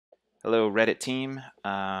Hello Reddit team.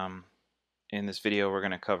 In this video we're going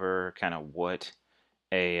to cover kind of what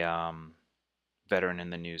a veteran in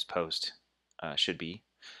the news post should be.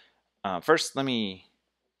 First let me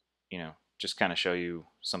just kind of show you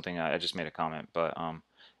something. I just made a comment, but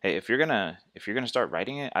hey, if you're gonna start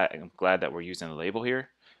writing it, I'm glad that we're using the label here,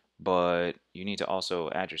 but you need to also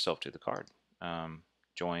add yourself to the card.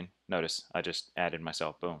 Join. Notice I just added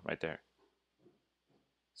myself. Boom, right there. It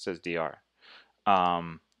says DR.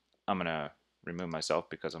 Um, I'm gonna remove myself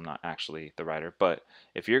because I'm not actually the writer. But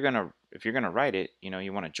if you're gonna write it,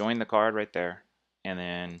 you want to join the card right there, and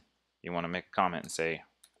then you want to make a comment and say,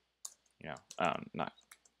 not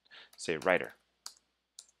say writer.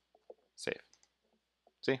 Save.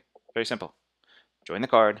 See, very simple. Join the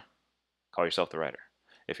card. Call yourself the writer.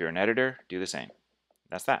 If you're an editor, do the same.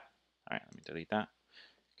 That's that. All right, let me delete that.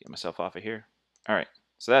 Get myself off of here. All right,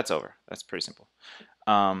 so that's over. That's pretty simple.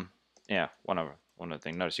 Yeah, one other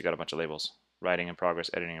thing. Notice you got a bunch of labels: writing in progress,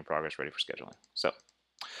 editing in progress, ready for scheduling. So,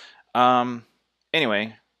 um,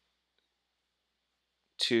 anyway,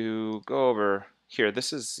 to go over here,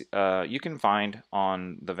 this is you can find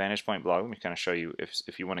on the Vantage Point blog. Let me kind of show you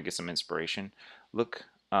if you want to get some inspiration. Look,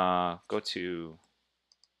 go to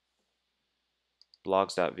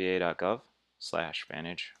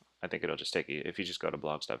blogs.va.gov/vantage. I think it'll just take you. If you just go to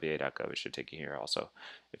blogs.va.gov, it should take you here also.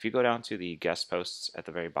 If you go down to the guest posts at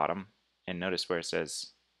the very bottom and notice where it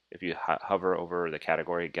says, if you hover over the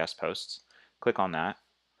category guest posts, click on that,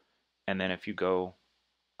 and then if you go,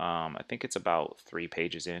 I think it's about 3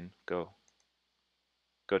 pages in, go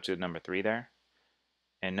to number 3 there,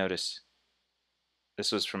 and notice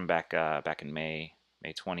this was from back in May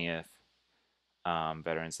 20th.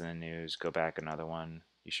 Veterans in the news. Go back another one.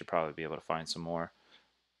 You should probably be able to find some more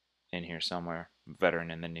in here somewhere.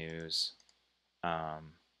 Veteran in the news.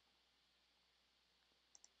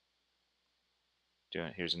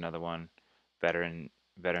 Here's another one.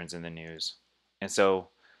 Veterans in the news. And so,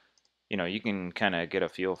 you can kind of get a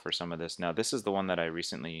feel for some of this. Now, this is the one that I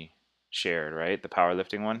recently shared, right? The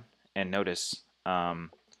powerlifting one. And notice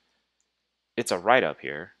it's a write-up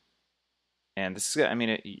here. And this is, I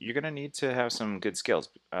mean, you're going to need to have some good skills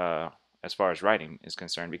as far as writing is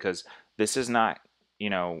concerned, because this is not,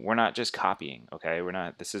 we're not just copying, okay?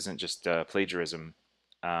 This isn't just plagiarism.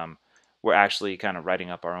 We're actually kind of writing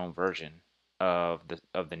up our own version of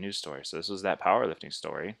the news story. So this was that powerlifting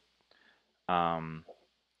story.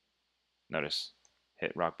 Notice,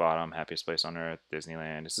 hit rock bottom, happiest place on earth,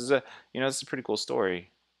 Disneyland. This is a pretty cool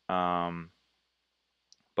story. But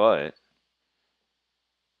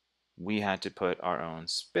we had to put our own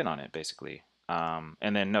spin on it, basically.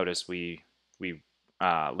 And then notice we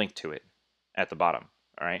link to it at the bottom.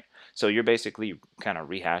 All right, so you're basically kind of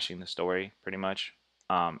rehashing the story pretty much,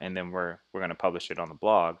 and then we're going to publish it on the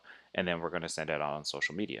blog, and then we're going to send it out on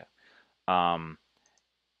social media. Now,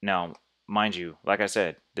 mind you, like I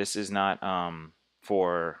said, this is not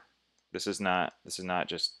this is not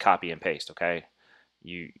just copy and paste. Okay,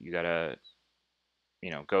 you gotta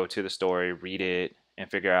go to the story, read it, and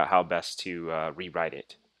figure out how best to rewrite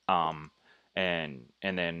it. And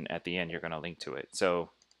then at the end you're going to link to it.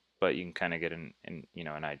 So, but you can kind of get an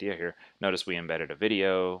idea here. Notice we embedded a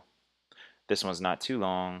video. This one's not too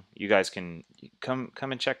long. You guys can come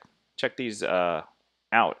and check these out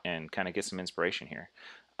and kind of get some inspiration here.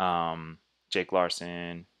 Jake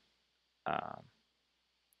Larson. Um,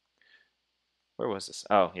 where was this?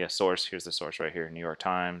 Oh yeah, source. Here's the source right here. New York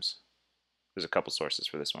Times. There's a couple sources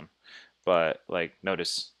for this one, but like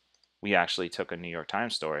notice we actually took a New York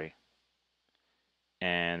Times story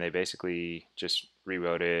and they basically just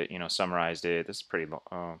rewrote it, summarized it. This is pretty long.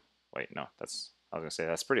 Oh, wait, no, I was gonna say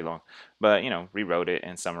that's pretty long, but rewrote it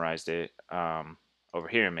and summarized it over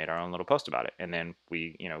here and made our own little post about it, and then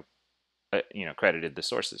we, credited the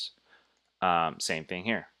sources. Same thing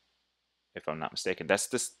here, if I'm not mistaken. That's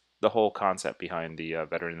the whole concept behind the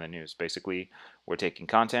veteran in the news. Basically, we're taking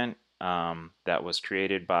content that was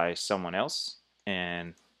created by someone else,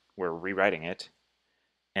 and we're rewriting it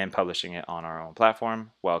and publishing it on our own platform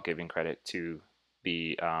while giving credit to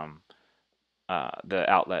the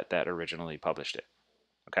outlet that originally published it.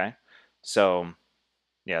 Okay, so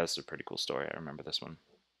yeah, this is a pretty cool story. I remember this one.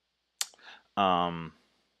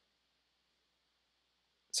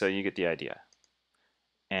 So you get the idea.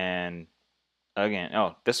 And again,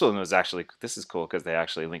 oh, this is cool because they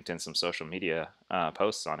actually linked in some social media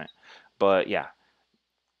posts on it. But yeah,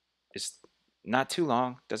 it's not too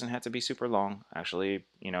long. Doesn't have to be super long. Actually,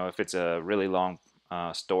 if it's a really long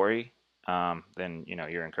story, then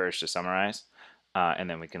you're encouraged to summarize, and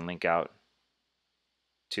then we can link out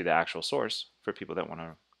to the actual source for people that want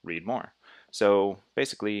to read more. So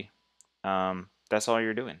basically, that's all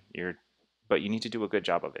you're doing. But you need to do a good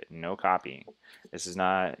job of it. No copying. This is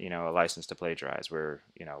not, a license to plagiarize. We're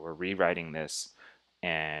rewriting this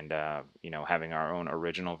and, having our own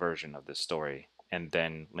original version of this story, and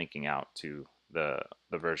then linking out to the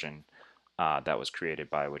version that was created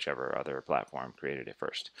by whichever other platform created it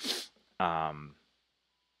first. Um,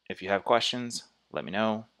 if you have questions, let me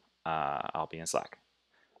know. I'll be in Slack.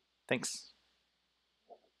 Thanks.